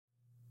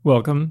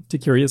Welcome to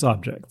Curious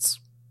Objects.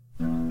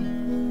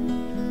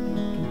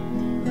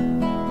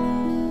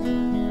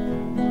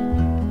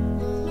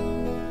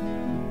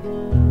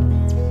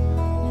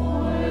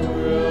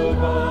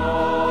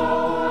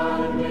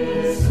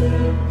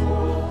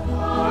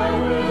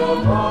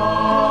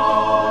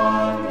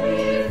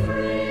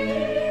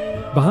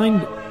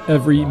 Behind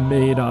every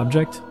made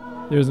object,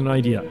 there's an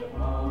idea.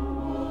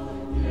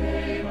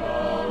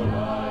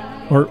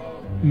 Or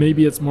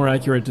maybe it's more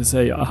accurate to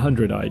say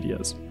 100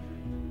 ideas.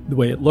 The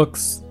way it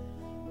looks,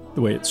 the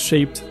way it's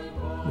shaped,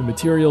 the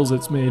materials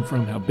it's made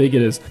from, how big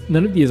it is.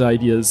 None of these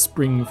ideas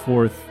spring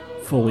forth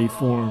fully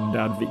formed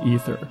out of the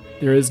ether.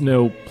 There is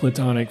no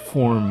platonic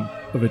form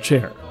of a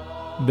chair.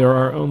 There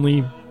are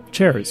only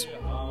chairs,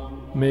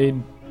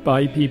 made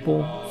by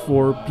people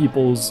for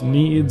people's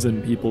needs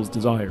and people's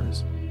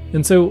desires.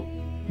 And so,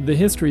 the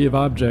history of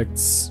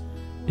objects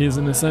is,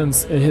 in a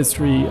sense, a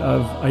history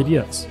of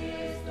ideas.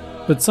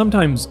 But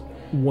sometimes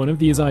one of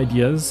these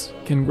ideas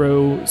can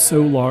grow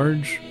so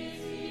large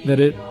that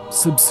it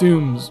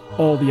subsumes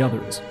all the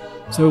others.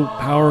 So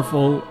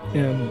powerful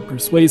and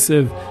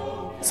persuasive,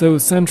 so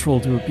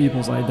central to a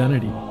people's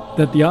identity,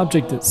 that the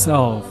object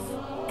itself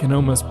can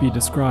almost be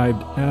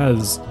described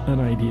as an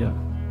idea.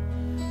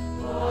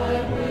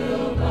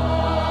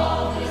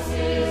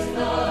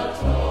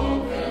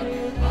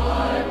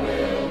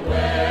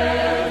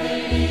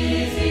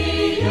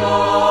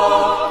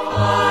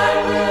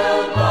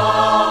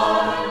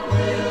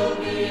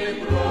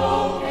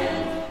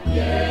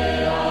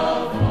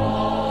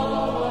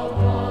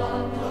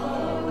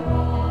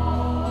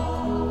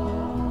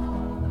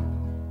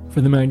 For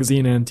the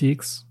magazine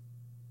Antiques,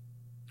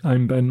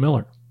 I'm Ben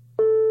Miller.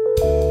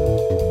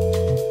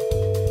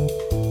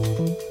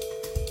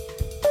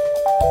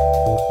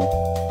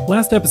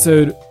 Last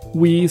episode,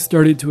 we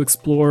started to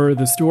explore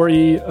the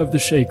story of the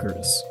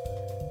Shakers,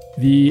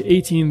 the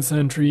 18th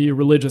century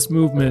religious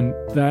movement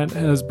that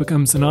has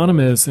become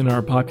synonymous in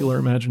our popular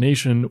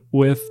imagination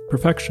with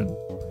perfection,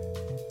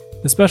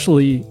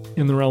 especially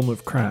in the realm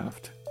of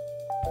craft,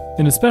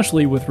 and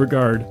especially with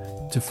regard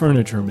to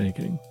furniture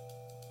making.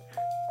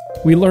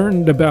 We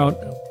learned about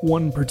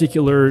one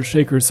particular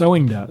Shaker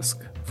sewing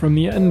desk from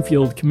the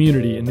Enfield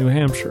community in New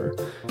Hampshire,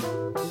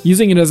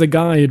 using it as a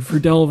guide for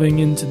delving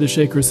into the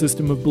Shaker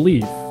system of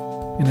belief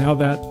and how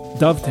that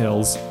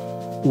dovetails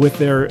with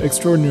their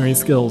extraordinary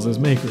skills as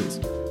makers.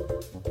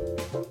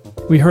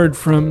 We heard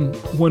from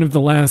one of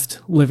the last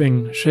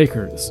living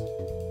Shakers.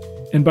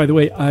 And by the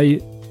way,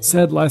 I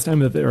said last time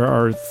that there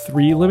are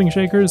 3 living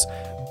Shakers,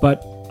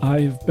 but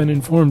I've been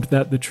informed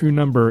that the true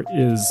number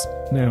is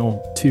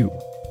now 2.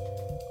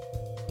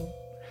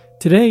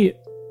 Today,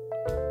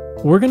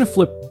 we're going to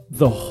flip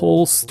the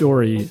whole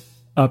story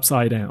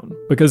upside down,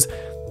 because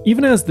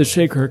even as the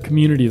Shaker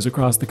communities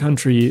across the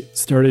country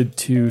started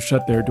to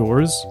shut their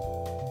doors,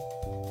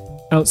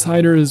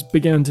 outsiders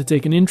began to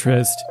take an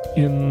interest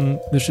in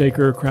the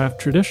Shaker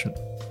craft tradition.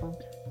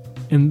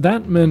 And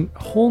that meant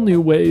whole new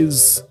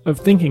ways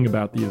of thinking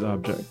about these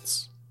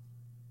objects.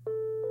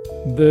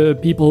 The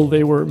people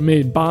they were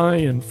made by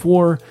and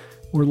for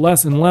were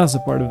less and less a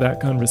part of that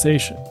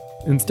conversation.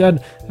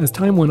 Instead, as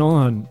time went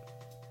on,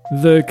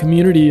 the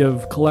community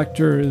of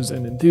collectors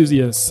and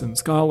enthusiasts and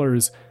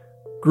scholars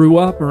grew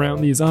up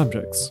around these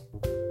objects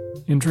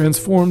and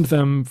transformed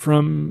them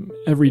from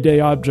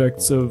everyday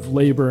objects of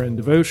labor and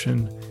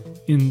devotion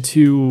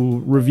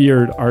into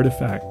revered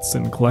artifacts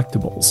and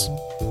collectibles.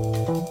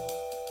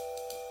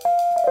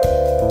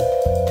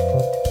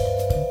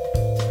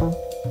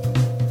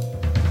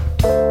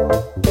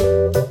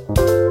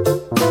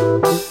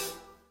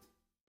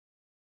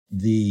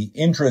 The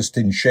interest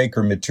in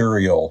Shaker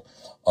material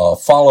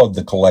followed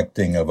the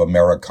collecting of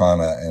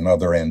Americana and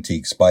other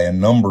antiques by a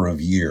number of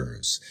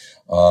years.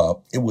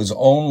 It was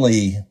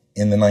only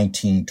in the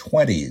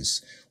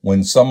 1920s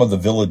when some of the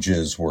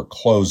villages were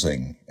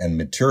closing and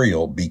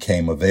material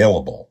became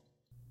available.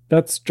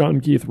 That's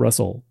John Keith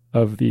Russell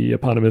of the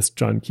eponymous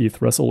John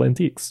Keith Russell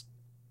Antiques.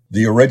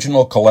 The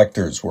original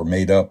collectors were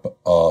made up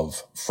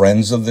of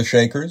friends of the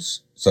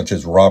Shakers, such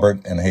as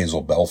Robert and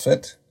Hazel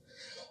Belfit,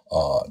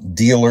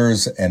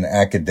 dealers and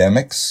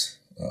academics,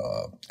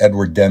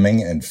 Edward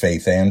Deming and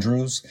Faith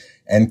Andrews,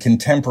 and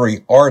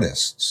contemporary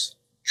artists,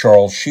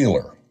 Charles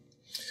Sheeler.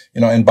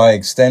 And by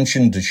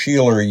extension to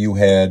Sheeler, you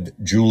had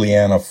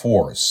Juliana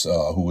Force,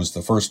 who was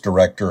the first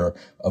director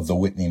of the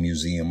Whitney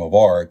Museum of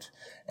Art,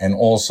 and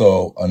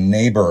also a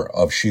neighbor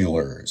of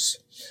Sheeler's.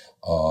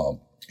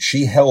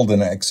 She held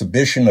an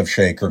exhibition of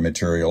Shaker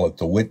material at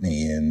the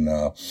Whitney in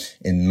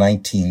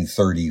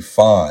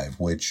 1935,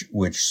 which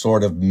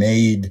sort of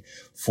made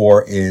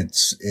for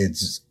its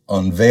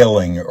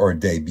unveiling or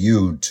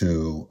debut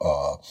to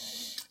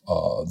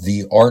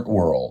the art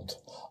world.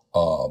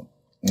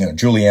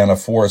 Juliana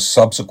Force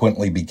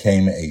subsequently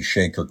became a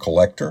Shaker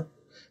collector,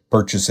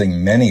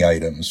 purchasing many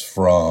items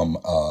from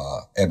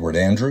Edward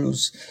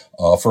Andrews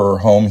for her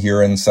home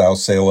here in South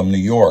Salem, New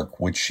York,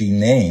 which she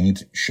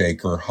named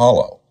Shaker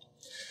Hollow.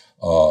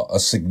 A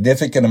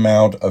significant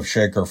amount of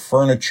Shaker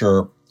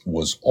furniture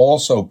was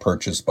also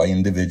purchased by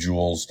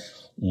individuals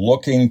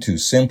looking to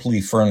simply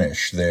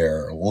furnish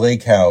their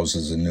lake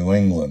houses in New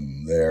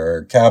England,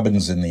 their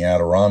cabins in the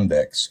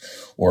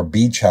Adirondacks, or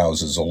beach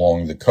houses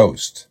along the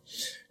coast.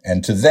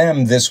 And to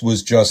them, this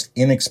was just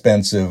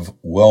inexpensive,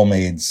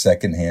 well-made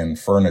secondhand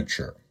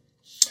furniture.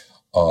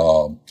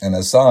 An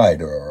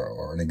aside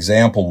or an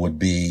example would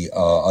be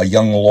a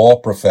young law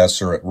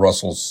professor at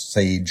Russell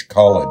Sage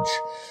College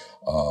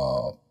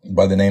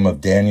by the name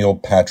of Daniel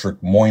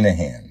Patrick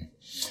Moynihan,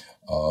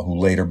 who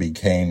later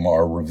became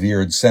our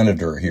revered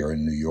senator here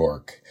in New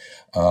York.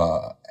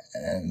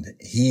 And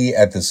he,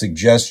 at the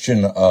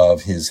suggestion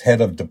of his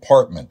head of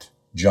department,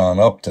 John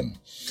Upton,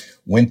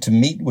 went to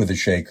meet with the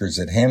Shakers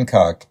at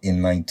Hancock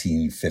in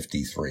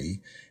 1953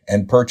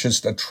 and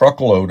purchased a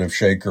truckload of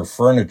Shaker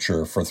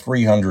furniture for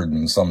 $300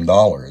 and some,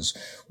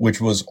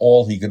 which was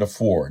all he could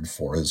afford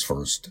for his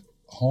first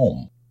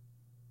home.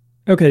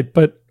 Okay,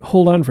 but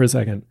hold on for a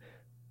second.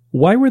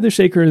 Why were the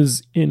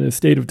Shakers in a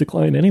state of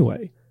decline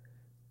anyway?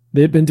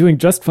 They had been doing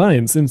just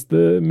fine since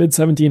the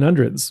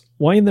mid-1700s.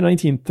 Why in the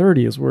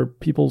 1930s were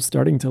people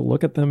starting to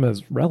look at them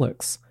as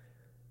relics?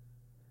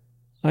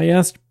 I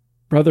asked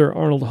Brother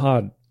Arnold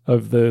Hod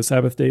of the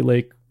Sabbath Day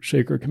Lake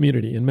Shaker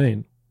community in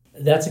Maine.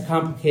 That's a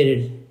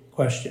complicated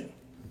question.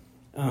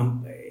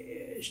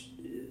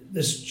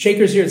 The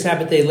Shakers here at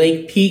Sabbath Day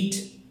Lake peaked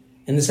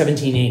in the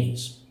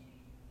 1780s.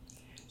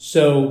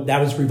 So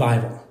that was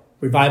revival.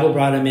 Revival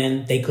brought them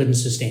in. They couldn't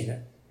sustain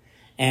it.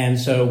 And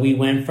so we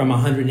went from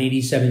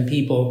 187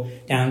 people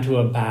down to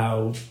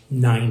about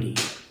 90.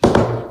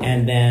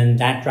 And then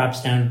that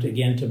drops down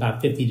again to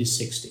about 50 to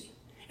 60.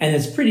 And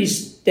it's pretty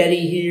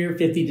steady here,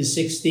 50 to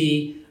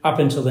 60, up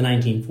until the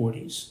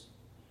 1940s.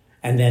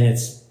 And then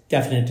it's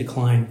definite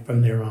decline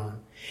from there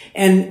on.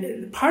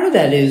 And part of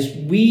that is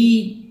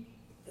we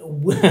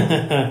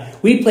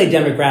play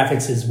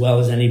demographics as well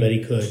as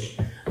anybody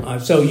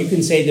could. So you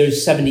can say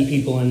there's 70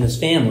 people in this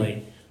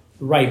family.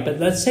 Right, but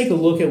let's take a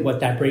look at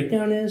what that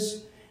breakdown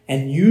is.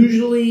 And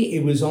usually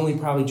it was only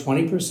probably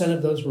 20%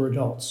 of those were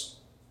adults.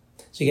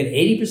 So you get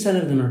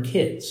 80% of them are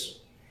kids.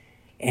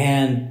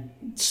 And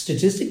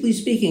statistically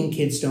speaking,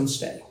 kids don't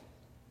stay.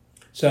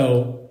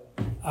 So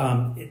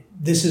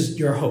this is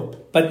your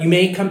hope. But you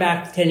may come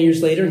back 10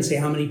 years later and say,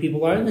 how many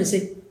people are there? And they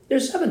say,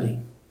 there's 70.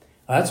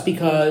 That's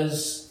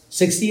because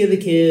 60 of the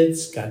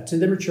kids got to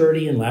their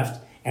maturity and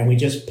left, and we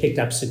just picked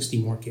up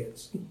 60 more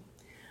kids.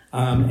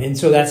 And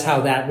so that's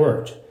how that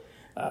worked.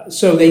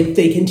 So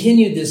they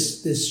continued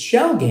this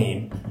shell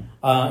game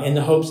in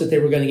the hopes that they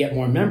were going to get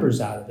more members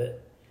out of it.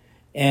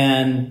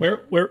 And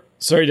where?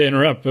 Sorry to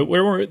interrupt, but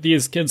where were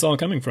these kids all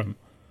coming from?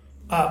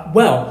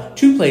 Well,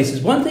 two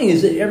places. One thing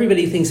is that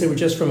everybody thinks they were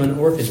just from an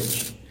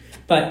orphanage,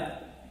 but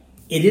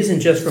it isn't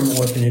just from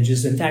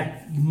orphanages. In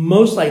fact,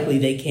 most likely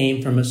they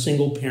came from a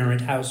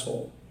single-parent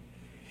household.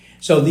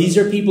 So these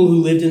are people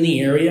who lived in the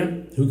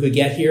area, who could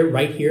get here,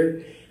 right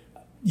here.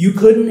 You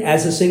couldn't,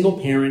 as a single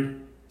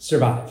parent,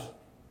 survive.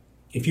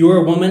 If you were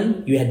a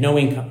woman, you had no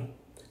income.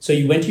 So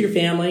you went to your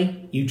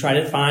family, you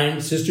tried to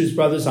find sisters,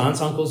 brothers,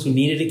 aunts, uncles who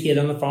needed a kid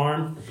on the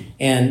farm,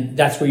 and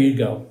that's where you'd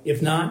go.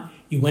 If not,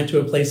 you went to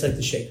a place like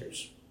the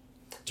Shakers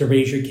to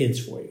raise your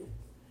kids for you.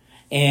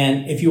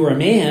 And if you were a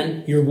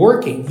man, you're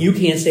working. You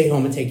can't stay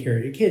home and take care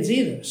of your kids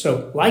either.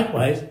 So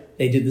likewise,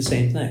 they did the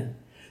same thing.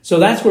 So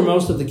that's where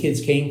most of the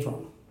kids came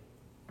from.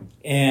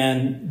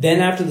 And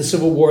then after the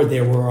Civil War,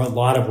 there were a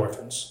lot of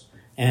orphans.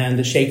 And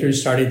the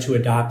Shakers started to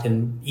adopt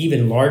in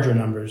even larger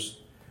numbers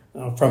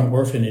from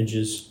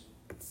orphanages.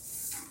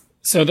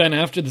 So then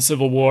after the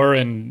Civil War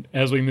and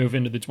as we move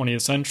into the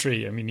 20th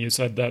century, I mean, you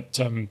said that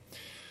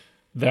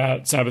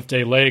that Sabbath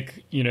Day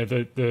Lake, you know,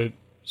 the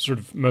sort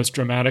of most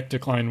dramatic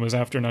decline was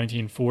after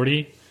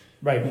 1940.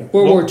 Right,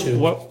 World War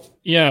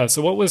II.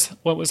 So what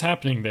was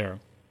happening there?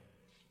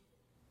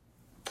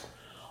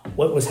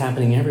 What was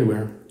happening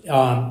everywhere?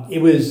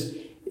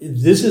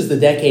 This is the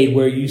decade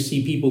where you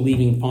see people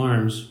leaving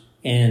farms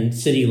and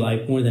city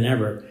life more than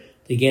ever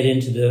to get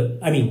into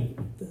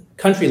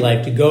country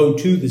life to go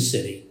to the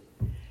city.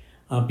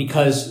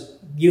 Because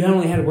you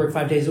only had to work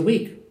 5 days a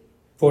week,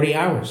 40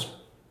 hours.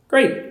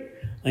 Great.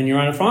 When you're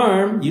on a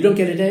farm, you don't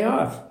get a day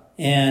off.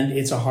 And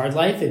it's a hard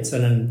life. It's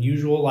an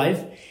unusual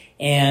life.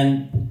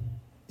 And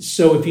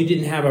so if you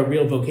didn't have a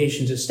real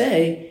vocation to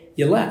stay,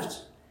 you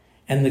left.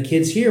 And the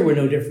kids here were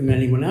no different than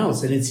anyone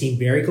else. And it seemed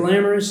very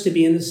glamorous to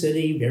be in the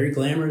city, very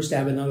glamorous to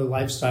have another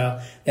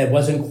lifestyle that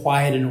wasn't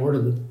quiet and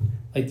orderly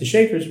like the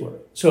Shakers were.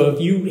 So if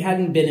you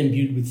hadn't been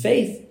imbued with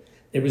faith,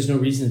 there was no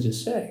reason to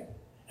stay.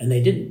 And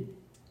they didn't.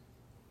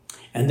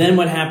 And then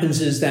what happens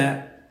is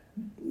that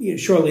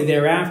shortly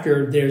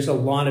thereafter, there's a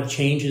lot of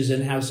changes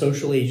in how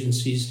social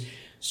agencies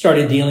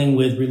started dealing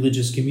with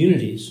religious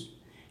communities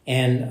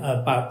and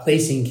about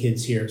placing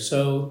kids here.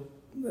 So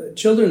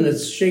children that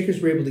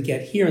Shakers were able to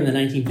get here in the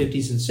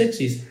 1950s and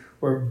 60s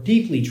were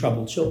deeply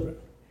troubled children.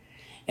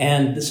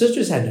 And the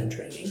sisters had no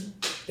training.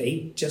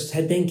 They just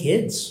had been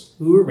kids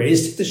who were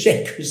raised at the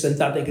Shakers and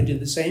thought they could do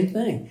the same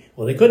thing.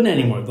 Well, they couldn't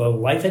anymore. The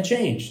life had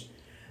changed.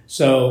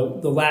 So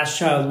the last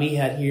child we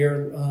had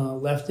here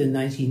left in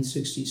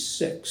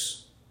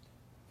 1966.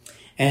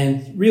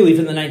 And really,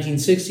 from the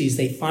 1960s,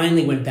 they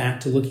finally went back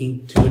to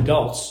looking to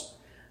adults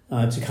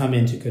to come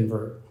in to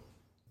convert.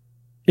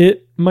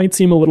 It might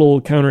seem a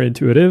little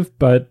counterintuitive,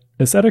 but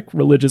ascetic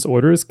religious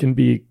orders can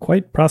be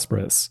quite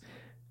prosperous.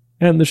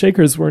 And the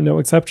Shakers were no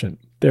exception.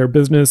 Their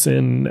business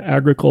in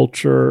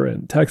agriculture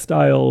and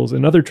textiles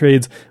and other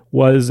trades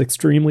was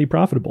extremely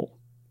profitable.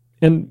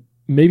 And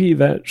maybe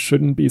that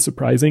shouldn't be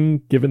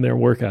surprising given their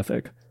work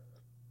ethic.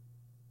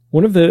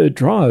 One of the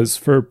draws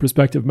for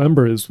prospective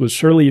members was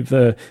surely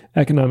the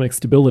economic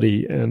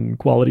stability and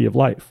quality of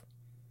life.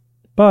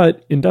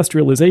 But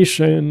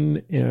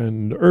industrialization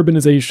and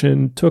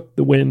urbanization took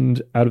the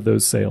wind out of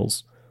those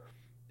sails.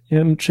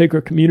 And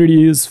Shaker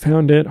communities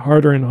found it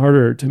harder and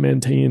harder to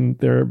maintain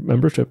their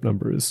membership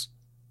numbers.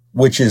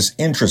 Which is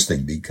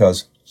interesting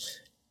because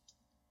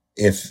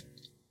if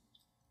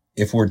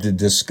we're to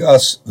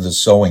discuss the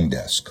sewing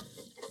desk,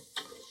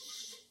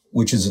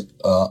 which is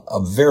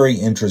a very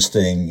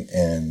interesting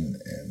and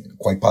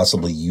quite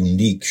possibly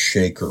unique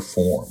Shaker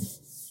form.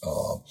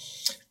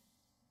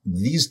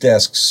 These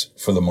desks,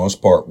 for the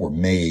most part, were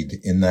made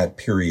in that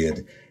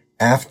period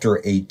after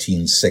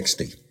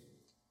 1860.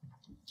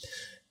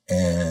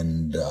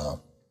 And,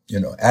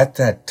 at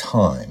that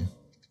time,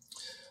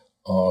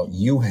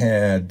 you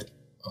had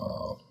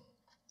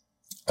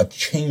a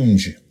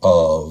change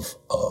of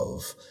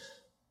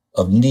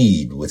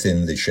need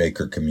within the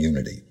Shaker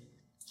community.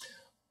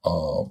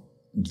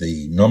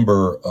 The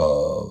number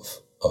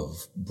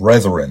of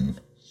brethren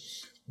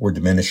were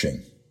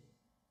diminishing,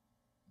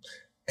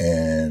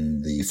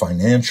 and the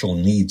financial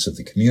needs of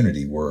the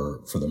community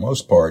were, for the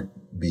most part,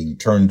 being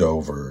turned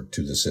over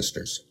to the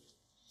sisters.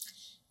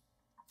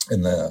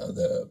 And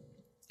the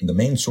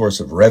main source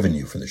of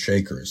revenue for the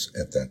Shakers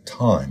at that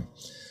time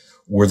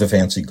were the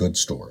fancy goods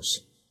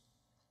stores.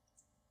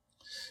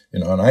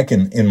 And I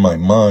can, in my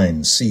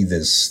mind, see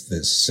this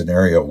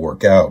scenario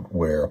work out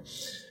where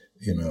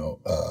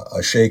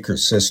a Shaker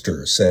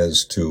sister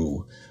says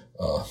to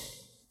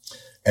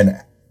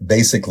an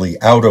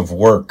basically out of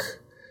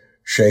work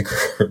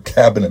Shaker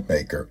cabinet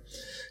maker,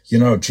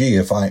 gee,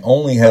 if I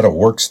only had a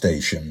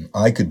workstation,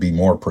 I could be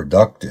more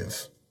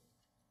productive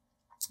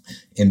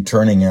in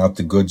turning out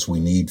the goods we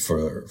need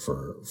for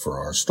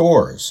our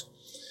stores.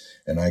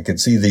 And I could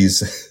see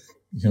these,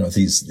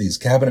 these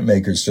cabinet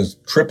makers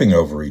just tripping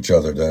over each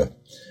other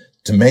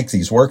to make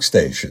these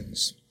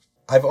workstations.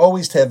 I've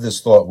always had this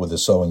thought with the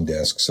sewing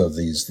desks of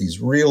these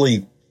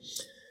really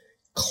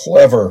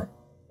clever,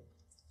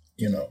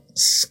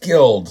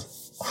 skilled,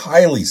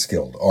 highly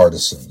skilled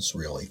artisans,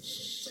 really,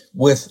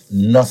 with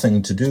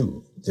nothing to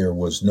do. There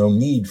was no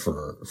need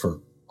for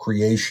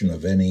creation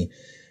of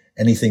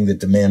anything that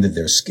demanded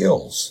their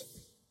skills.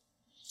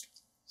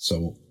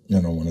 So,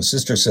 when a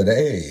sister said,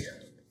 hey,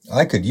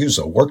 I could use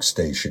a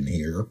workstation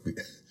here,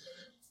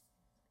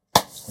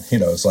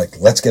 it's like,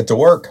 let's get to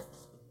work.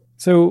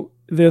 So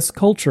this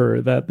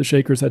culture that the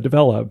Shakers had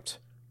developed,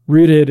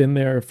 rooted in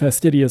their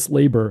fastidious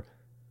labor,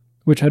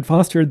 which had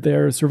fostered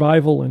their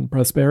survival and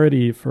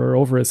prosperity for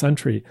over a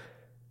century,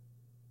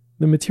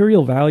 the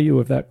material value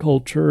of that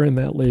culture and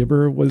that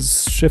labor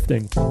was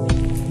shifting.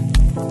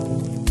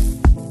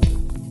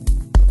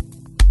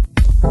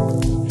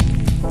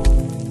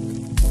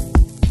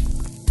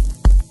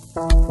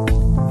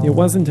 It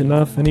wasn't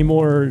enough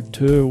anymore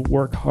to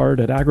work hard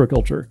at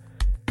agriculture.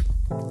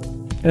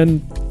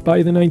 And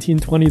by the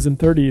 1920s and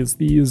 30s,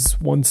 these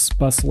once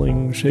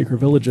bustling Shaker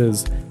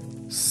villages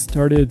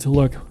started to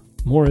look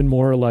more and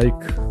more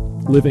like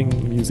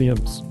living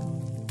museums.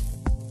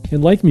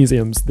 And like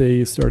museums,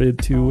 they started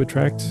to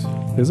attract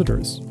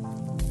visitors.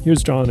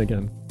 Here's John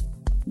again.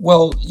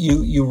 Well,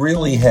 you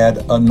really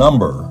had a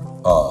number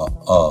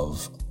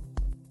of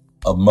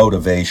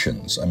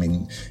motivations. I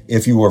mean,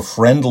 if you were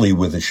friendly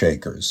with the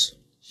Shakers,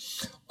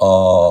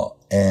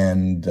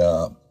 and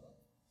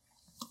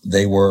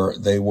they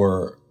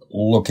were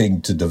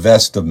looking to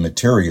divest of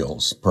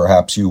materials,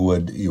 perhaps you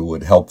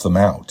would help them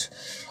out.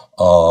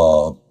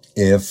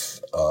 If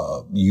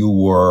you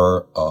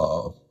were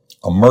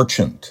a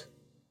merchant,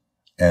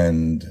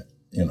 and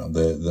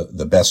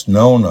the best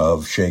known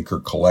of Shaker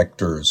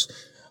collectors,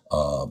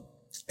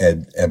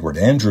 Edward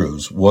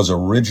Andrews, was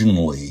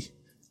originally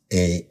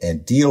a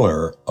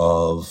dealer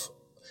of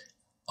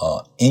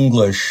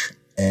English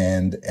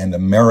and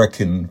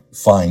American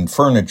fine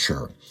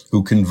furniture,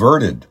 who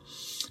converted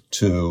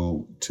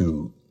to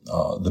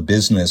the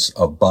business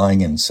of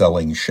buying and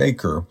selling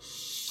Shaker,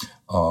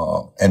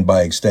 and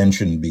by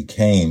extension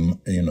became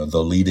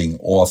the leading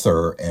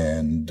author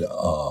and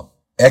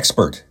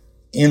expert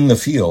in the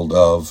field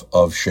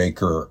of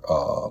Shaker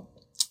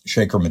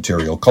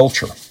material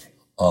culture.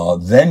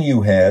 Then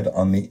you had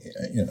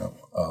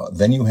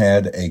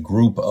a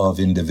group of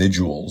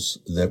individuals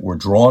that were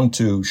drawn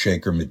to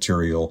Shaker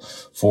material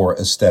for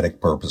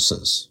aesthetic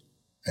purposes.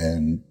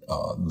 And,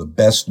 the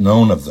best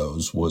known of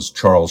those was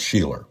Charles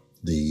Sheeler,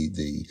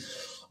 the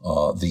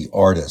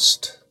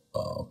artist,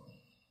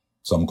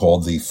 some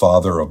called the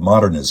father of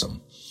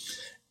modernism.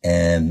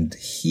 And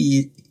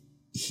he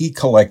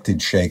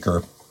collected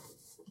Shaker,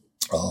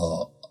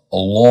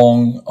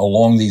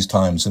 along these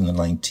times in the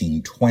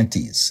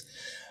 1920s.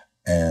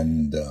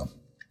 And,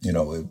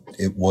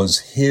 it was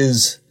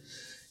his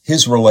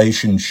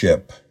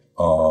relationship,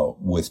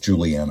 with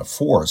Juliana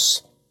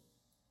Force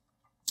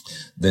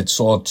that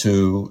saw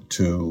to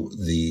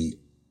the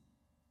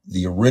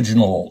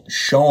original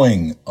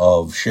showing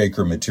of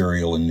Shaker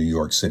material in New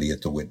York City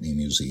at the Whitney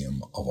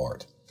Museum of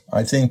Art.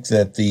 I think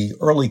that the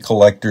early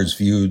collectors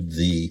viewed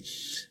the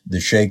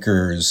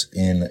Shakers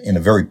in a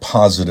very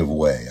positive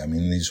way. I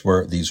mean, these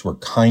were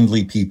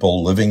kindly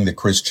people living the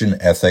Christian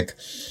ethic.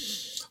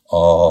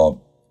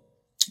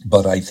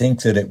 But I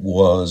think that it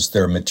was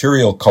their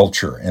material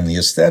culture and the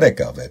aesthetic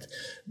of it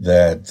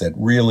that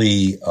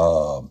really,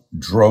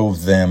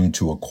 drove them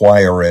to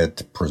acquire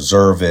it,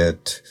 preserve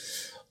it,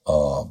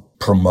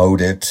 promote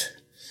it,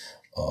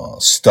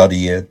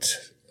 study it,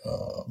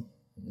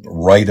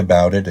 write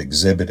about it,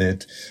 exhibit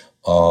it,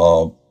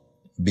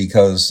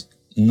 because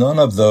none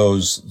of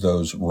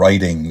those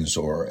writings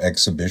or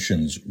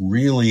exhibitions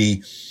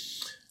really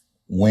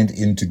went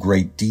into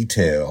great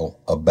detail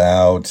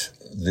about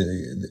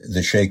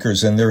the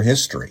Shakers and their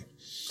history.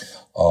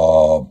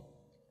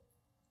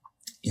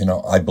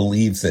 I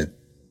believe that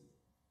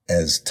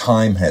as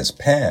time has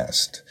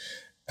passed,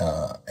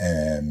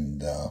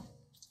 and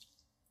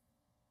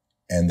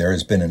there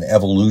has been an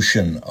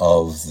evolution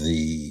of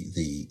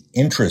the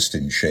interest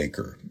in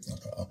Shaker,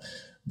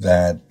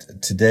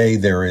 that today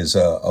there is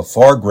a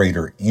far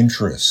greater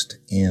interest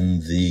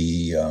in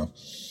the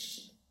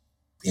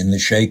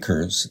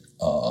Shakers,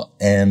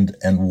 and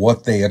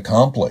what they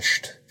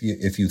accomplished.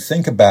 If you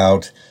think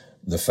about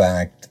the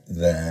fact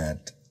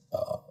that,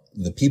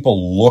 the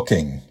people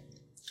looking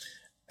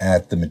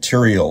at the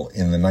material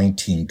in the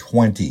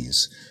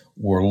 1920s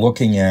were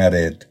looking at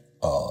it,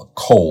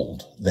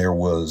 cold. There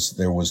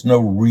was no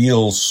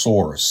real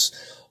source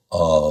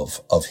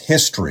of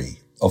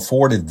history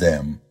afforded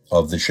them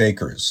of the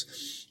Shakers.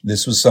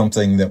 This was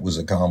something that was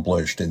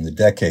accomplished in the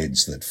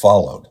decades that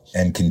followed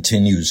and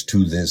continues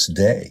to this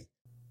day.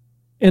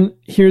 And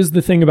here's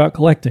the thing about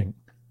collecting.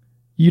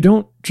 You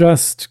don't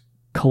just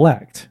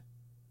collect.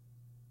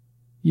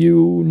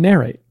 You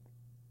narrate.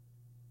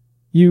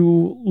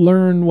 You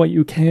learn what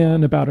you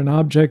can about an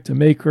object, a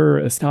maker,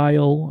 a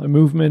style, a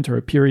movement, or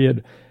a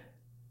period,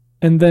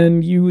 and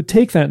then you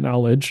take that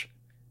knowledge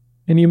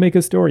and you make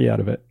a story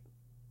out of it.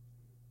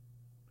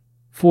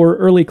 For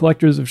early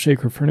collectors of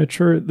Shaker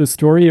furniture, the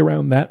story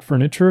around that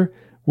furniture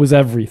was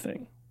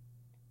everything.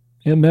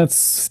 And that's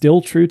still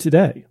true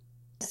today.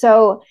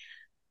 So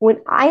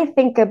when I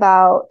think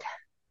about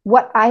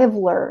what I have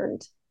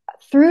learned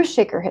through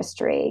Shaker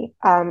history,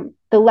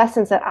 the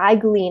lessons that I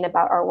glean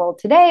about our world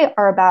today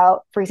are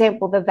about, for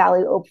example, the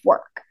value of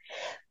work,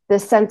 the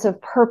sense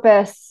of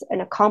purpose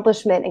and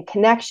accomplishment and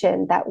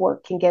connection that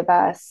work can give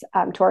us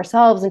to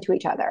ourselves and to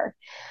each other.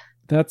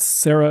 That's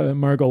Sarah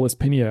Margolis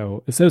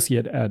Pinho,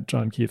 associate at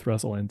John Keith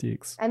Russell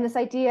Antiques. And this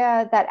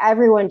idea that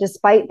everyone,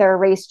 despite their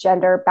race,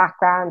 gender,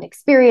 background,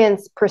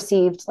 experience,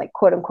 perceived like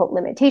quote unquote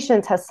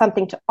limitations, has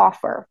something to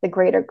offer the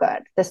greater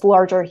good, this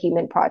larger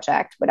human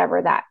project,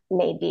 whatever that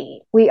may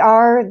be. We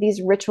are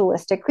these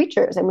ritualistic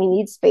creatures and we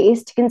need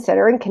space to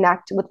consider and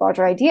connect with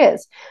larger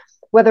ideas,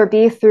 whether it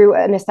be through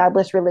an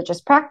established religious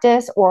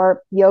practice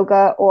or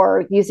yoga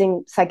or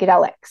using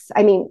psychedelics.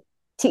 I mean,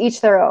 to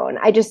each their own.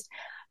 I just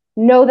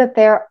know that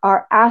there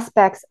are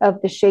aspects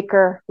of the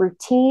Shaker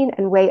routine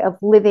and way of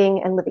living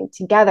and living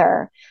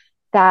together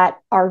that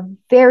are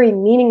very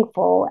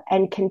meaningful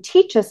and can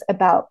teach us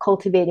about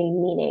cultivating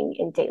meaning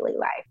in daily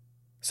life.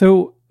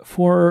 So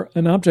for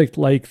an object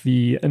like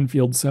the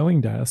Enfield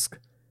sewing desk,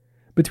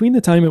 between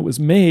the time it was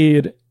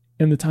made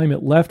and the time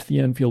it left the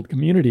Enfield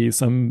community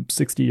some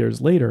 60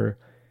 years later,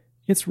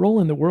 its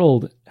role in the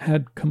world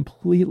had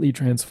completely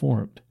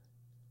transformed.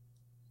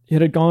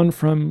 It had gone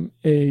from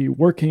a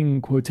working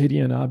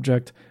quotidian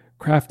object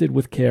crafted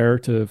with care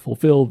to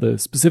fulfill the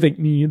specific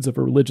needs of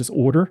a religious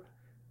order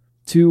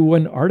to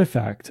an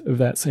artifact of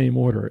that same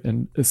order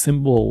and a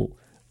symbol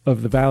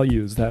of the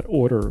values that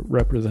order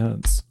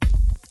represents.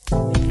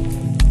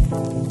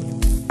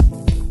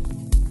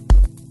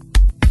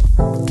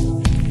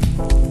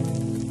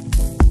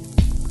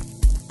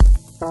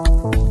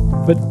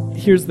 But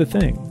here's the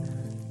thing.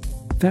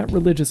 That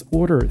religious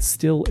order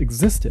still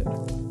existed.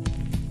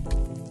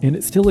 And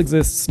it still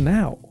exists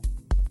now.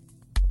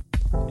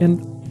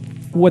 And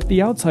what the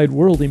outside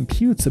world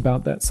imputes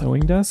about that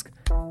sewing desk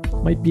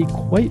might be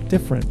quite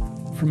different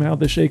from how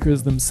the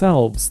Shakers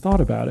themselves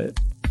thought about it,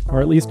 or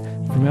at least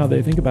from how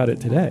they think about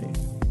it today.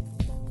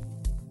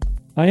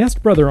 I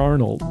asked Brother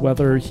Arnold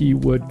whether he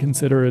would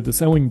consider the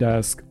sewing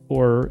desk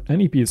or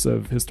any piece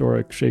of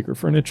historic Shaker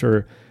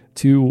furniture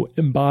to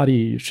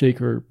embody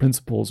Shaker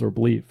principles or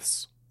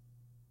beliefs.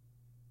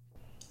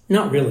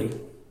 Not really.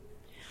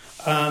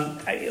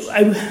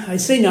 I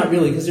say not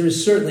really because there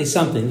is certainly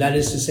something. That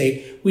is to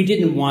say, we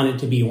didn't want it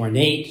to be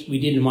ornate. We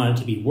didn't want it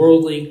to be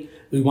worldly.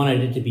 We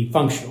wanted it to be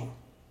functional.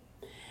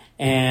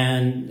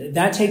 And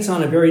that takes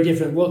on a very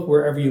different look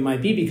wherever you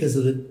might be because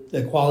of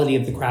the quality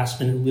of the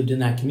craftsmen who lived in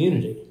that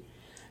community.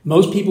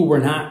 Most people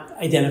were not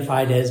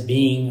identified as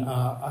being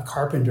a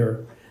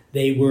carpenter.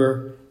 They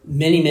were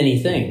many, many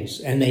things,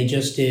 and they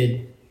just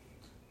did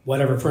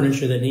whatever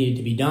furniture that needed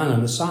to be done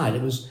on the side.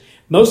 It was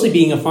mostly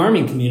being a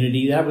farming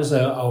community. That was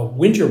a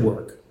winter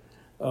work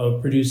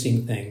of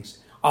producing things.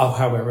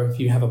 However, if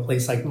you have a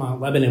place like Mount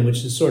Lebanon,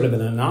 which is sort of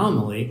an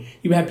anomaly,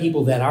 you have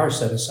people that are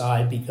set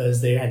aside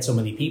because they had so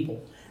many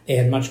people. They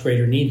had much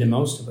greater need than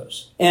most of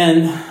us.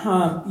 And,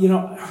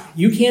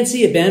 you can't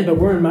see it, Ben, but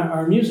we're in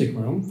our music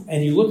room,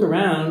 and you look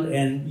around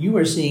and you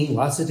are seeing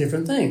lots of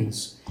different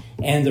things.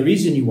 And the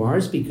reason you are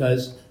is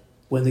because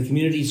when the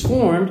communities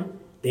formed,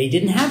 they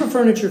didn't have a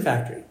furniture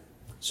factory.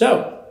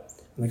 So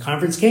when the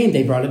conference came,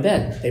 they brought a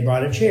bed, they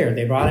brought a chair,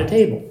 they brought a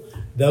table.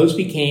 Those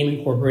became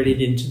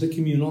incorporated into the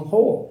communal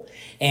whole.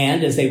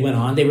 And as they went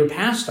on, they were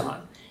passed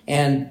on.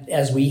 And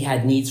as we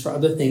had needs for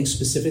other things,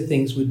 specific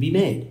things would be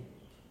made.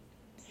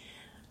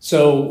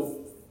 So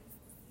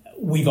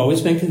we've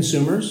always been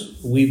consumers.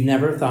 We've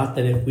never thought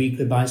that if we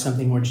could buy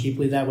something more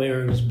cheaply that way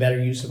or it was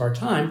better use of our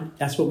time,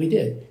 that's what we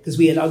did, because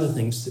we had other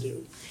things to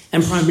do.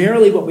 And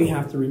primarily what we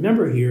have to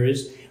remember here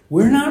is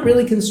we're not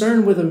really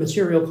concerned with a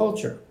material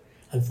culture.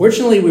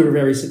 Unfortunately, we were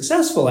very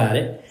successful at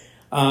it.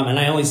 And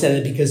I only said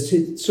it because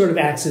it sort of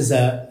acts as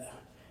an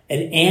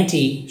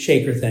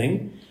anti-Shaker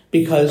thing,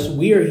 because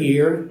we are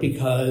here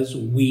because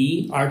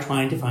we are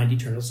trying to find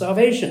eternal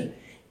salvation.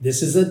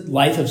 This is a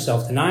life of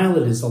self-denial.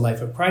 It is the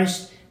life of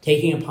Christ,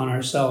 taking upon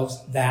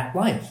ourselves that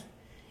life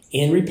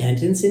in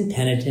repentance, in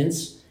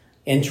penitence,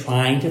 and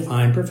trying to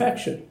find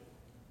perfection.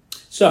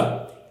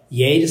 So,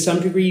 yea, to some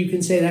degree you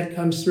can say that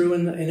comes through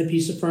in a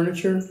piece of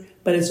furniture,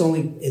 but it's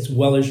only as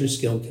well as your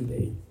skill can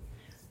be.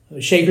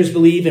 Shakers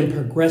believe in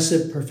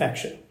progressive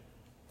perfection.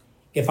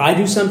 If I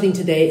do something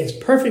today as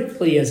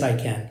perfectly as I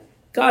can,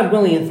 God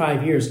willing, in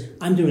 5 years,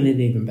 I'm doing it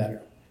even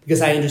better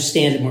because I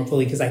understand it more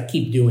fully because I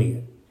keep doing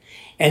it.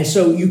 And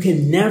so you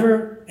can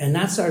never, and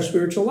that's our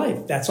spiritual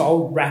life. That's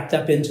all wrapped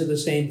up into the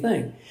same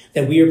thing,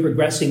 that we are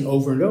progressing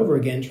over and over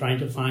again, trying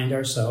to find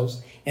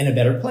ourselves in a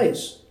better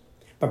place.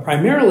 But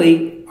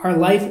primarily, our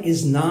life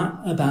is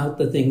not about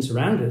the things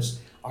around us.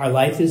 Our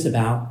life is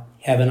about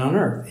heaven on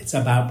earth. It's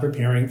about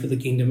preparing for the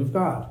kingdom of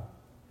God.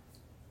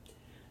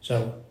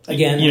 So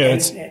again,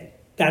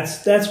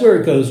 that's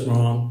where it goes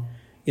wrong.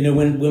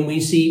 When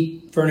we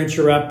see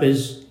furniture up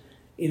as,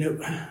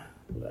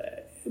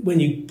 when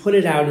you put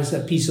it out as a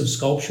piece of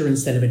sculpture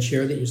instead of a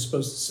chair that you're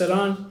supposed to sit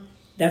on,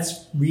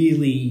 that's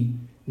really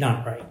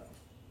not right.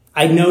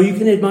 I know you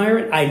can admire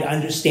it. I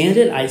understand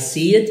it. I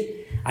see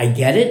it. I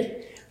get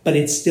it. But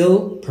it's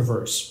still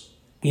perverse,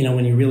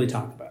 when you really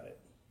talk about it.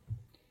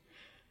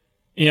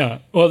 Yeah.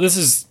 Well, this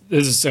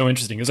is so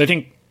interesting because I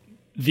think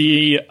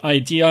the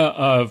idea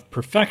of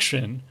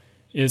perfection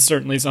is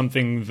certainly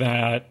something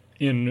that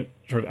in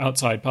sort of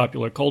outside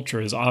popular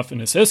culture is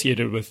often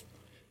associated with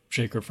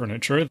Shaker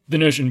furniture. The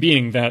notion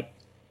being that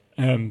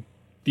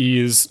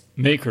these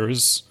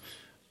makers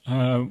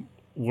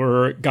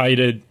were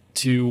guided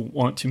to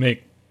want to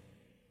make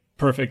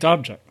perfect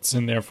objects,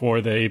 and therefore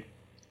they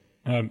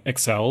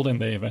excelled and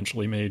they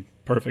eventually made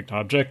perfect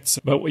objects.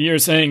 But what you're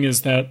saying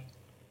is that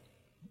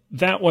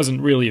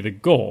wasn't really the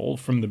goal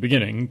from the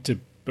beginning, to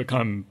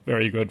become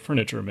very good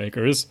furniture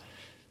makers,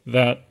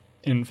 that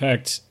in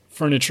fact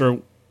furniture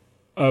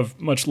of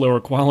much lower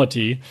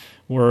quality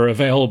were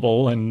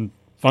available and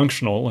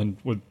functional and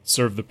would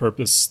serve the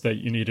purpose that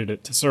you needed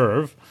it to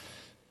serve,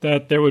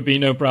 that there would be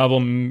no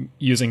problem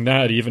using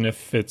that, even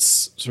if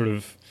its sort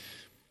of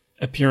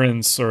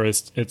appearance or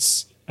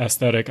its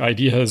aesthetic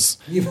ideas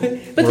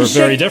were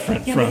very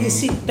different from... But you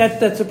see,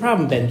 that's a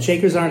problem, Ben.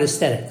 Shakers aren't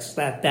aesthetics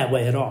that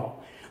way at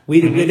all.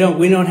 We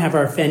don't have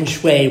our feng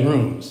shui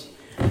rooms.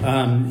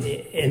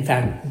 In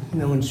fact,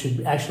 no one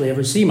should actually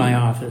ever see my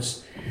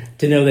office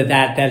to know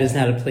that is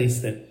not a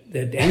place that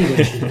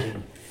anyone should be.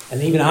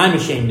 And even I'm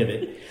ashamed of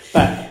it.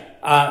 But,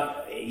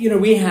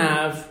 we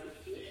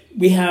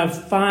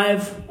have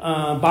 5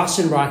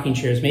 Boston rocking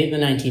chairs made in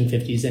the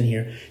 1950s in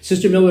here.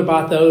 Sister Miller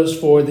bought those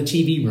for the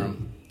TV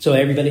room, so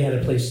everybody had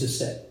a place to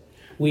sit.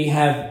 We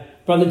have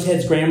Brother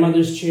Ted's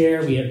grandmother's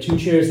chair. We have 2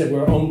 chairs that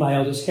were owned by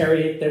Eldest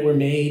Harriet that were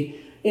made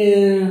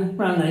in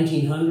around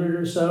 1900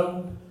 or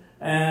so.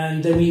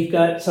 And then we've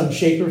got some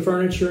Shaker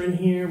furniture in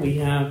here. We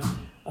have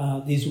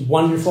these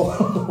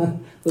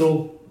wonderful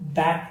little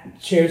back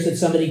chairs that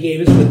somebody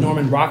gave us with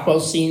Norman Rockwell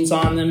scenes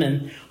on them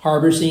and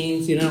harbor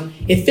scenes,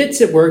 It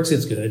fits, it works,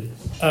 it's good.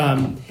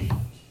 And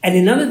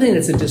another thing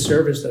that's a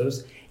disservice,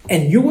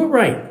 and you were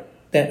right,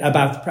 that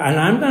about, and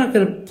I'm not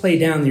going to play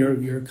down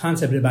your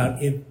concept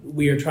about if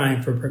we are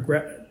trying for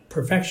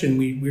perfection,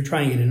 we're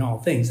trying it in all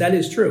things. That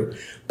is true.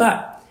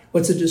 But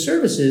what's a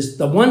disservice is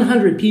the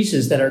 100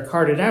 pieces that are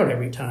carted out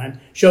every time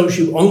shows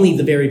you only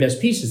the very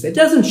best pieces. It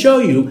doesn't show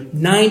you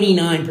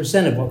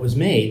 99% of what was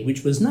made,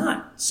 which was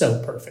not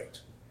so perfect.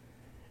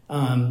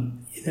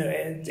 And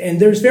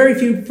there's very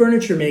few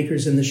furniture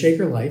makers in the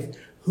Shaker life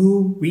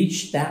who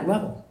reach that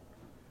level.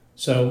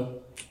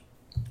 So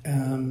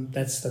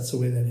that's the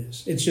way that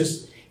is. It's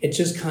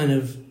just kind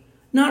of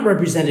not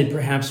represented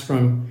perhaps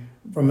from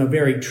a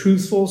very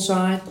truthful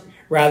side.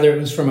 Rather, it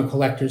was from a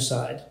collector's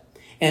side.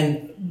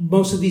 And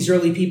most of these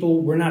early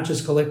people were not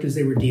just collectors,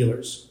 they were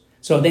dealers.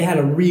 So they had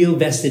a real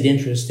vested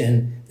interest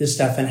in this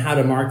stuff and how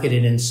to market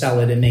it and sell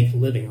it and make a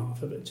living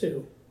off of it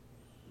too.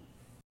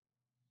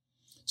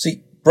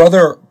 See,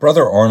 Brother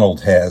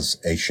Arnold has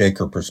a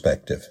Shaker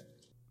perspective.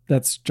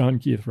 That's John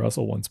Keith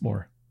Russell once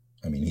more.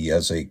 I mean, he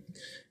has a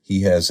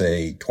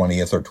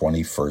 20th or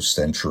 21st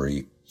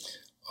century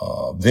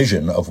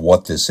vision of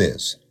what this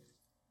is.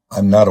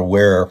 I'm not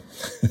aware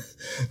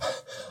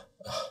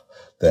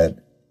that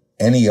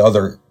any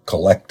other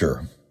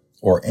collector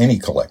or any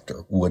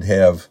collector would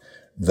have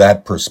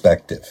that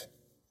perspective,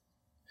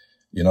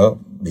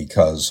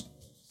 because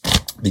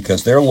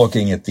they're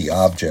looking at the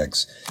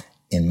objects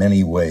in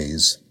many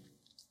ways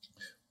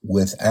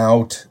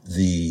without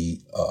the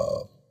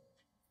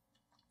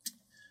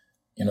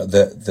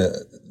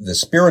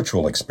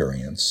spiritual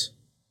experience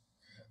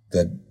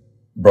that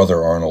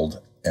Brother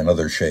Arnold and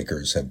other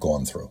Shakers have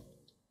gone through.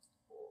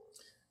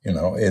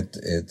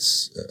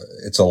 It's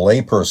a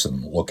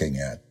layperson looking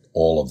at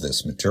all of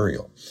this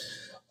material.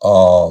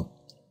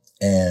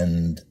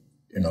 And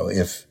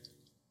if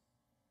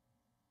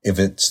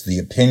it's the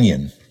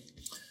opinion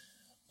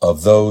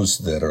of those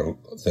that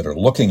are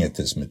looking at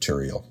this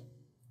material,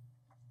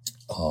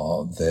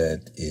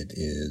 that it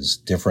is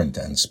different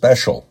and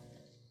special,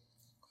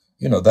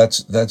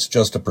 that's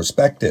just a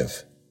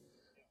perspective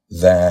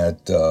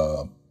that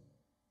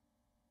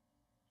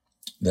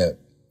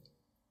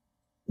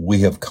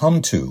we have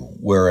come to,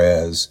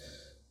 whereas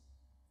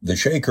the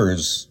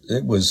Shakers,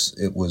 it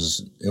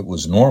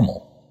was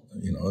normal.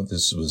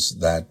 This was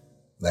that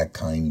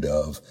kind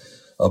of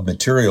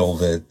material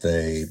that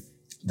they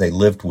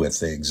lived with,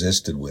 they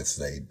existed with,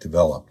 they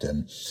developed.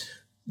 And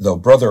though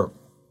Brother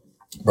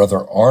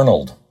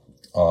Arnold,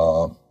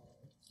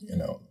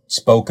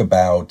 spoke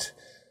about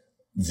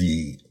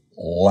the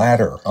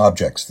latter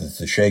objects that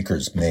the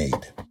Shakers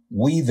made,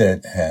 we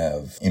that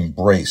have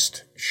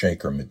embraced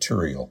Shaker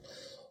material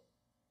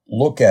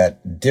look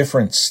at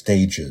different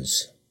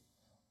stages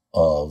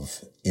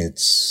of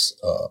its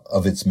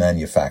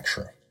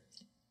manufacture.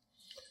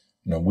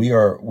 We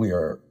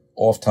are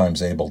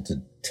oftentimes able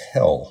to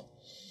tell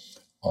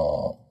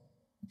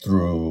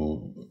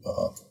through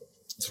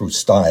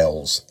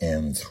styles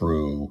and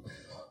through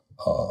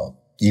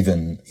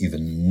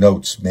even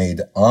notes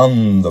made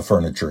on the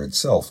furniture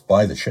itself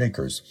by the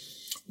Shakers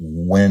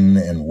when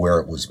and where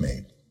it was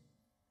made.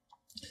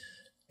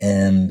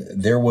 And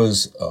there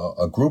was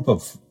a group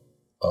of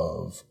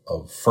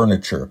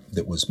furniture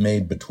that was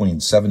made between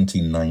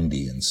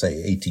 1790 and say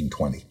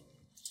 1820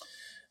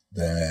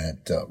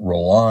 that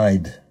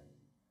relied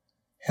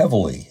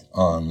heavily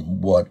on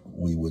what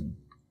we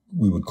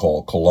would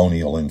call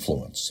colonial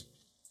influence.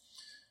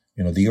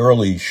 The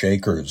early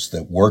Shakers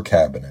that were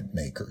cabinet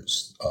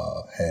makers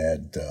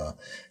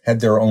had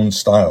their own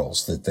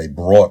styles that they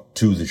brought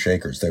to the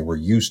Shakers. They were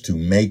used to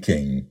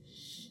making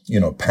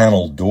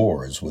paneled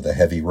doors with a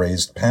heavy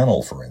raised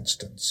panel, for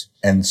instance.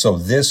 And so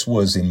this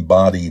was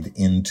embodied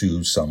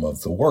into some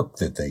of the work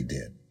that they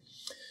did.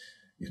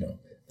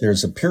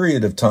 There's a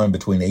period of time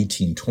between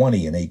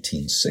 1820 and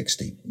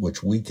 1860,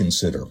 which we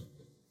consider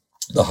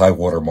the high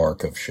water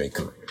mark of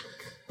Shaker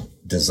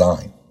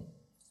design,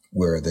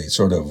 where they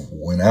sort of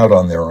went out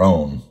on their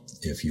own,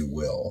 if you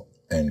will,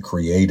 and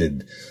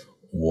created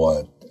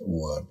what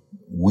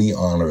we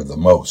honor the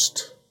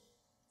most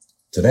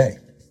today.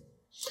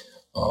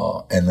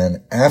 And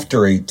then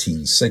after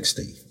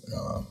 1860,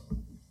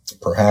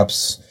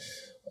 perhaps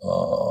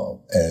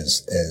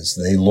as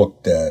they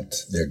looked at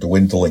their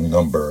dwindling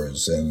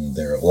numbers and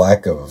their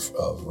lack of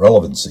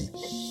relevancy,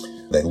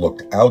 they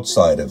looked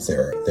outside of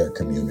their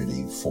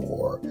community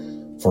for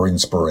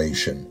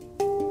inspiration.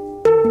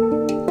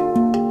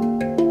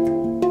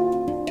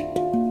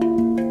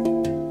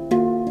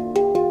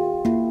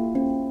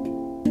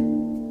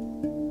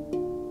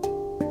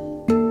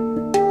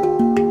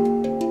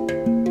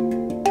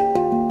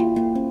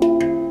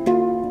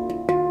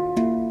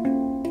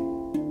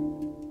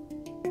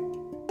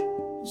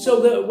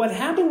 So what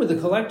happened with the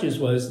collectors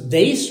was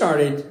they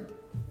started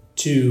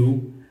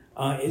to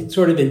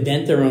sort of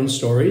invent their own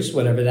stories,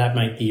 whatever that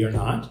might be or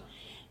not,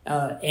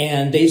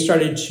 and they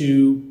started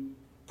to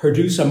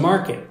produce a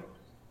market.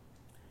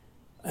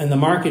 And the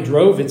market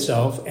drove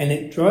itself, and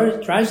it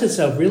drives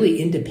itself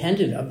really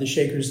independent of the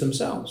Shakers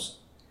themselves.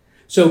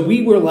 So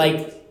we were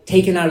like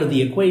taken out of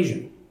the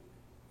equation.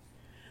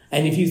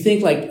 And if you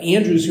think like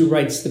Andrews, who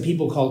writes The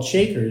People Called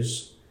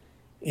Shakers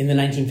in the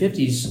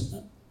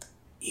 1950s,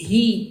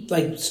 he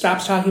like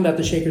stops talking about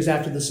the Shakers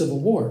after the Civil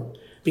War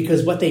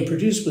because what they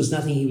produced was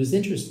nothing he was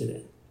interested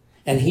in.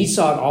 And he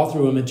saw it all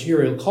through a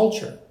material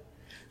culture.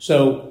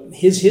 So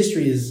his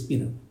history is,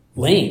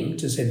 lame,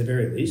 to say the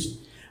very least,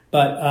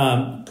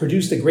 but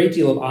produced a great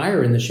deal of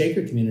ire in the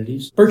Shaker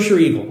communities. Berkshire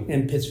Eagle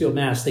in Pittsfield,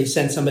 Mass., they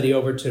sent somebody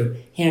over to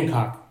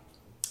Hancock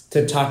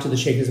to talk to the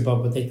Shakers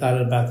about what they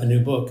thought about the new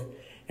book.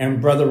 And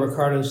Brother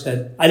Ricardo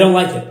said, "I don't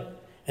like it."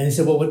 And he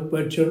said, "Well,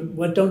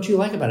 what don't you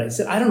like about it?" He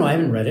said, "I don't know, I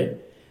haven't read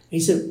it." He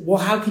said, "Well,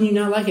 how can you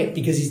not like it?"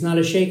 Because he's not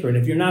a Shaker. And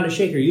if you're not a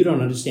Shaker, you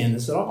don't understand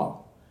this at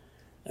all.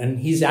 And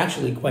he's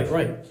actually quite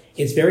right.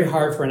 It's very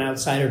hard for an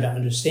outsider to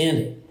understand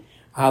it,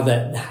 how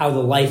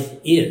the life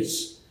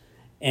is.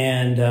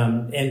 And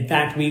in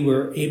fact, we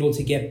were able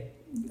to get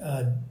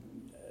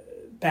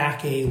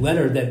back a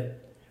letter that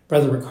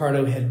Brother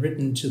Ricardo had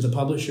written to the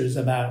publishers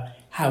about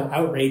how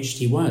outraged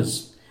he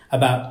was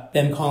about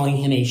them calling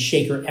him a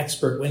Shaker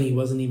expert when he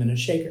wasn't even a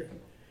Shaker.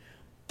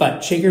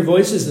 But Shaker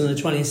voices in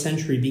the 20th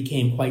century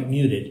became quite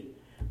muted,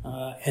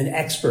 and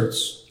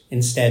experts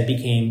instead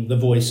became the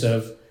voice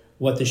of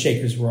what the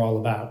Shakers were all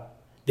about,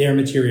 their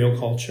material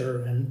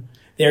culture and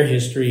their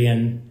history,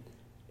 and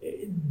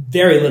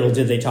very little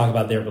did they talk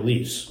about their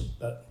beliefs.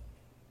 But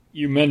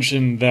you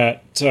mentioned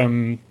that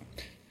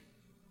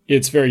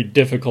it's very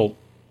difficult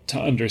to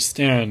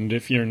understand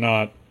if you're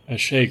not a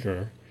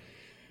Shaker.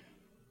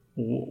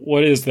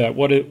 What is that?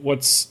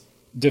 What's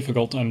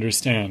difficult to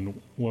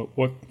understand?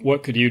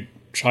 What could you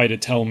try to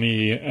tell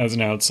me as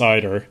an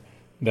outsider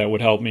that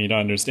would help me to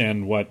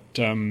understand what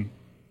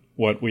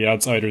we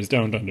outsiders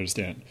don't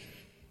understand?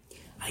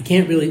 I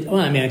can't really. Well,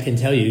 I mean, I can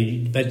tell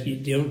you, but you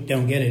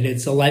don't get it.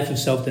 It's a life of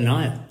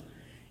self-denial.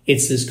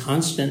 It's this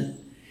constant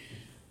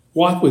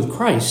walk with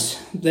Christ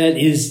that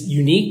is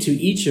unique to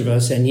each of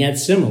us and yet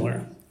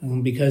similar.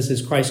 Because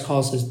as Christ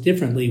calls us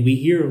differently, we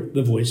hear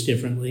the voice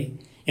differently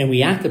and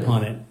we act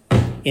upon it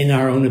in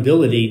our own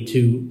ability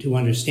to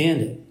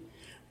understand it.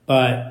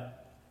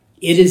 But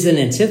it is an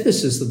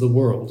antithesis of the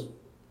world.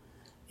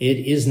 It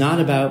is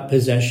not about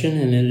possession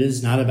and it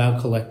is not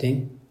about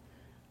collecting.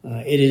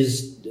 It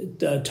is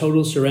a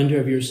total surrender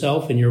of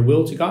yourself and your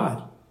will to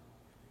God.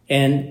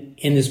 And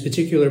in this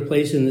particular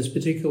place, in this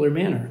particular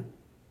manner.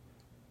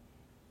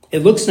 It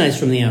looks nice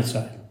from the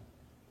outside.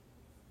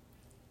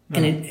 No.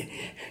 And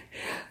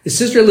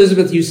Sister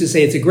Elizabeth used to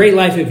say, it's a great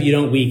life if you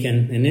don't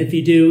weaken. And if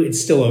you do,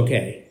 it's still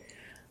okay.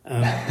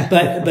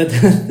 But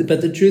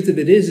the truth of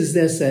it is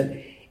this, that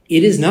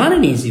it is not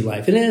an easy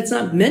life. And it's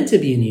not meant to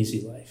be an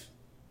easy life.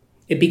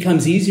 It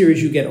becomes easier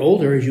as you get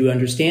older, as you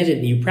understand it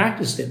and you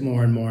practice it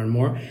more and more and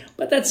more.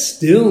 But that's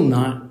still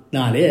not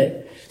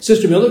it.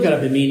 Sister Miller got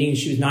up in meetings.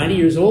 She was 90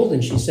 years old,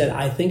 and she said,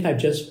 I think I've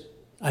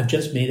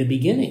just made a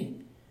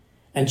beginning.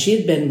 And she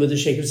had been with the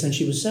Shakers since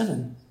she was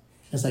 7.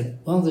 I was like,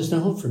 well, there's no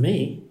hope for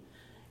me.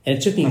 And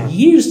it took me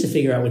years to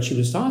figure out what she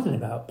was talking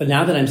about. But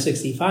now that I'm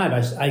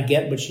 65, I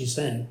get what she's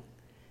saying.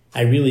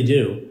 I really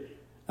do.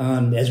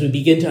 As we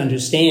begin to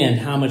understand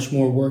how much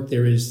more work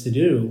there is to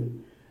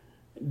do,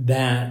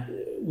 that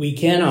we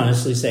can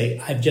honestly say,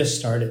 I've just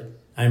started.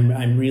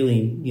 I'm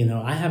really,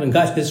 I haven't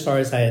got as far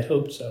as I had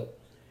hoped so.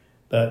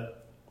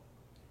 But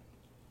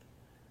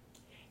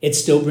it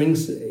still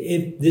brings,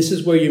 if this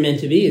is where you're meant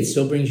to be, it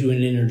still brings you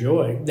an inner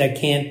joy that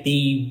can't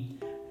be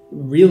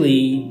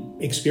really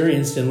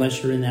experienced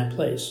unless you're in that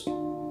place.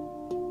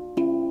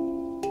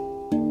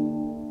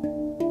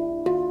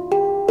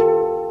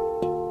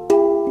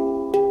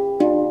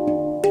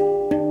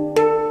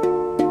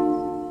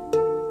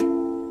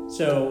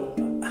 So,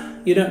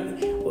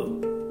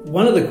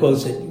 one of the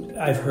quotes that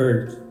I've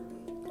heard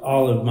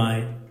all of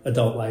my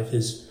adult life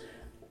is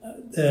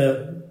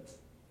the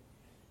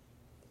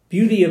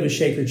beauty of a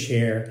Shaker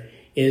chair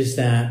is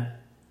that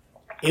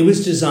it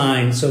was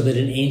designed so that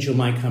an angel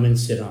might come and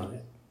sit on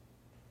it.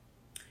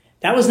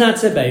 That was not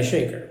said by a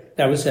Shaker.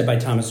 That was said by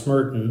Thomas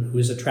Merton, who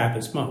is a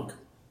Trappist monk.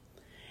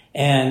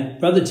 And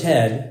Brother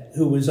Ted,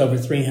 who was over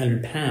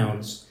 300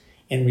 pounds,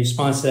 in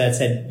response to that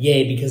said,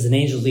 yay, because an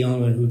angel's the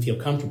only one who would feel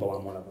comfortable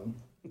on one of them.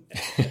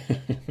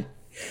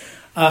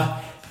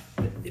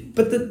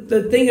 But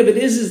the thing of it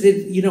is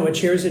that, a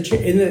chair is a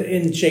chair.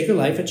 In Shaker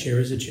life, a chair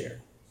is a chair.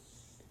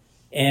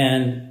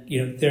 And,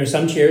 there are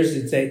some chairs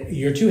that say,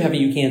 you're too heavy,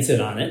 you can't sit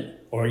on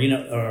it,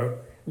 or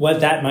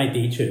what that might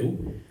be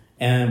too.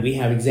 And we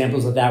have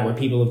examples of that where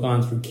people have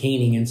gone through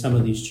caning in some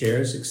of these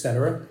chairs,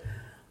 etc.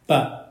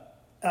 But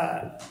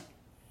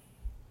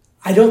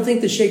I don't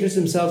think the Shakers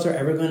themselves are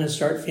ever going to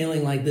start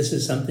feeling like this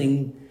is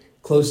something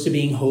close to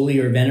being holy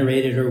or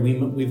venerated, or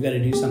we've got to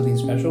do something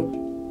special.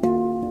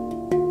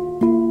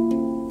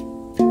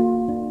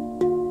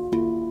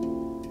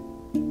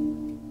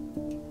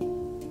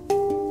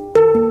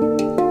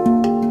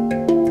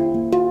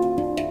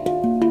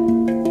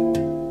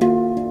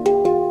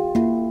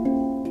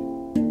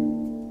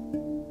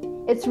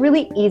 It's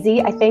really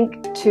easy, I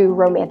think, to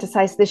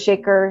romanticize the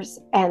Shakers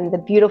and the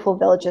beautiful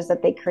villages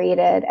that they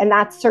created. And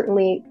that's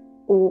certainly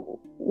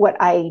what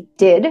I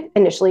did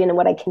initially and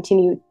what I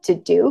continue to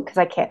do, because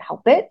I can't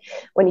help it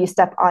when you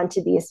step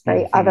onto these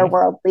very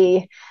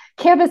otherworldly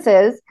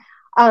campuses.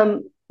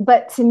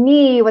 But to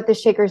me, what the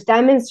Shakers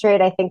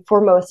demonstrate, I think,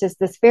 foremost is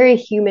this very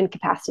human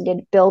capacity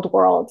to build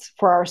worlds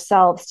for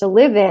ourselves to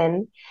live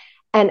in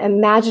and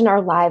imagine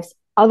our lives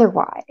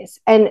otherwise.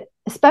 And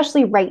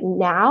especially right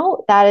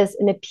now, that is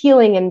an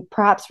appealing and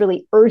perhaps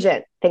really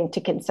urgent thing to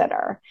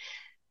consider.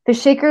 The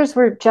Shakers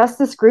were just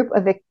this group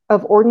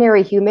of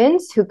ordinary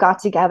humans who got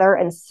together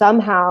and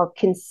somehow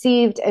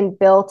conceived and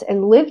built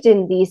and lived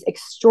in these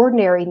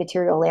extraordinary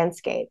material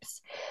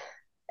landscapes.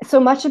 So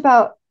much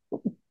about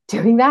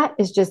doing that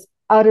is just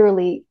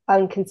utterly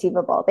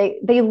inconceivable.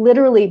 They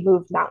literally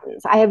moved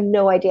mountains. I have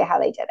no idea how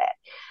they did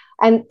it.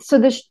 And so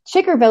the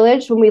Shaker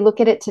Village, when we look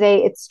at it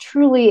today, it's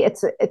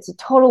a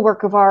total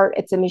work of art.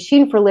 It's a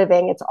machine for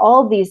living. It's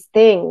all these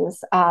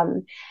things.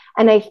 And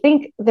I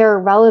think their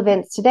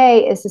relevance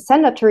today is to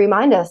send up to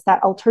remind us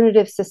that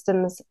alternative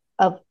systems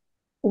of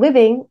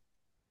living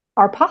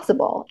are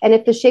possible. And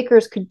if the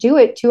Shakers could do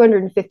it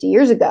 250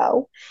 years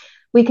ago,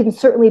 we can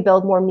certainly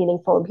build more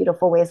meaningful and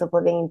beautiful ways of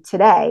living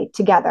today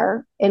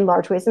together in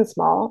large ways and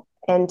small.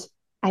 And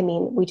I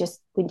mean, we just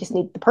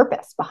need the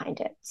purpose behind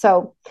it.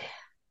 So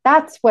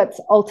that's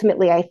what's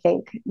ultimately, I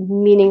think,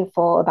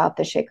 meaningful about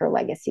the Shaker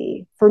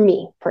legacy for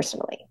me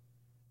personally.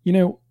 You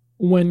know,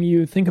 when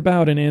you think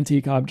about an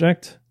antique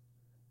object,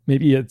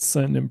 maybe it's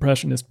an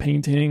impressionist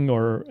painting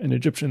or an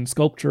Egyptian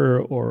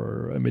sculpture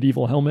or a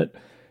medieval helmet,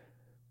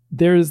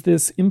 there's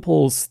this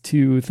impulse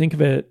to think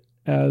of it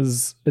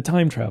as a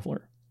time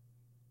traveler,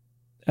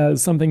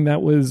 as something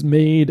that was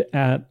made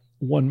at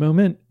one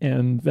moment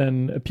and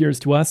then appears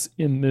to us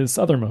in this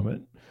other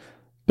moment.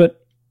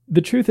 But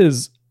the truth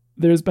is,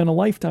 there's been a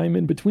lifetime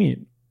in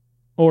between,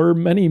 or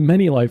many,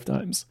 many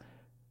lifetimes.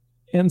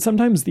 And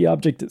sometimes the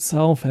object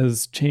itself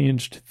has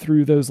changed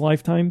through those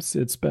lifetimes.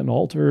 It's been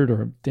altered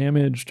or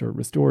damaged or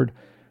restored.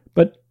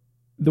 But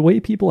the way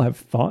people have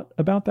thought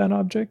about that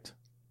object,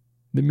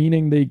 the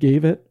meaning they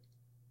gave it,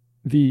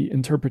 the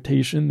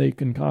interpretation they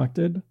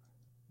concocted,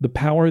 the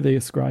power they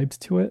ascribed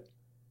to it,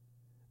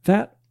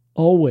 that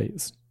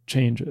always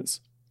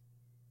changes.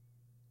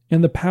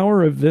 And the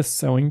power of this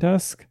sewing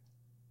desk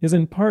is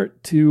in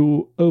part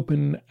to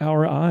open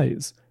our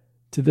eyes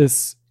to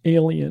this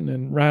alien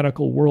and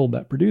radical world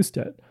that produced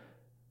it.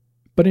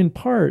 But in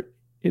part,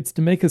 it's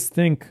to make us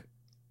think,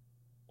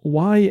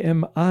 why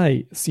am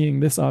I seeing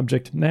this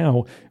object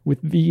now with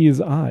these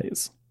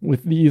eyes,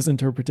 with these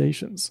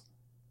interpretations?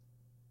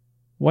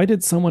 Why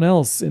did someone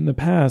else in the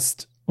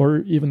past, or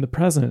even the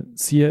present,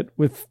 see it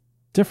with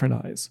different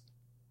eyes?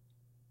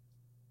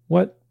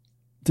 What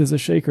does a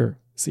Shaker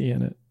see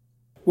in it?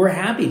 We're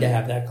happy to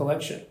have that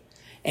collection.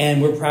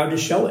 And we're proud to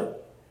show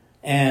it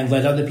and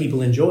let other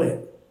people enjoy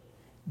it.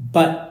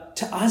 But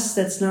to us,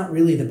 that's not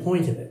really the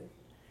point of it.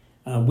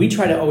 We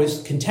try to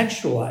always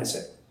contextualize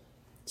it.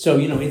 So,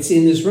 it's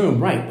in this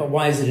room, right? But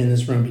why is it in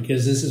this room?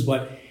 Because this is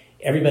what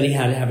everybody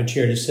had to have a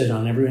chair to sit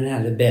on. Everyone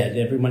had a bed.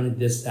 Everyone had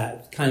this,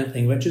 that kind of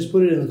thing. But just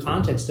put it in the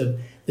context of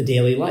the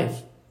daily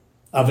life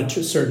of a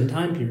certain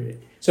time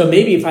period. So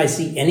maybe if I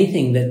see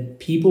anything that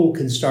people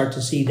can start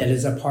to see that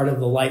is a part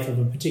of the life of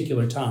a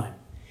particular time,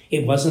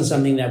 it wasn't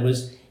something that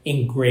was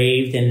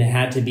engraved and it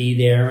had to be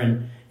there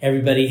and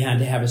everybody had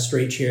to have a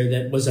straight chair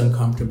that was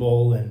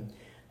uncomfortable and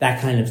that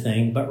kind of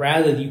thing. But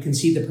rather you can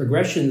see the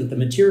progression that the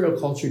material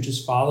culture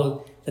just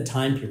followed the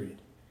time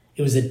period.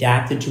 It was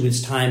adapted to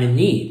its time and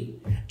need,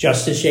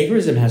 just as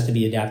Shakerism has to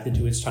be adapted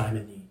to its time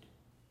and need.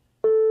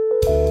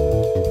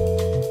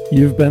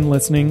 You've been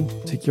listening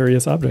to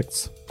Curious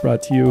Objects,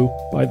 brought to you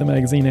by the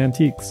magazine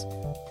Antiques.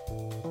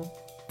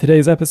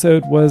 Today's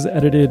episode was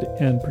edited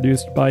and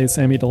produced by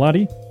Sammy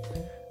Delati.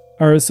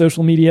 Our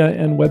social media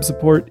and web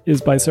support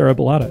is by Sarah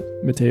Bellata.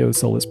 Mateo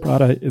Solis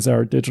Prada is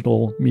our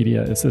digital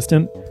media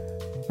assistant.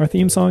 Our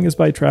theme song is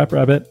by Trap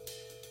Rabbit.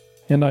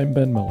 And I'm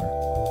Ben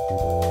Miller.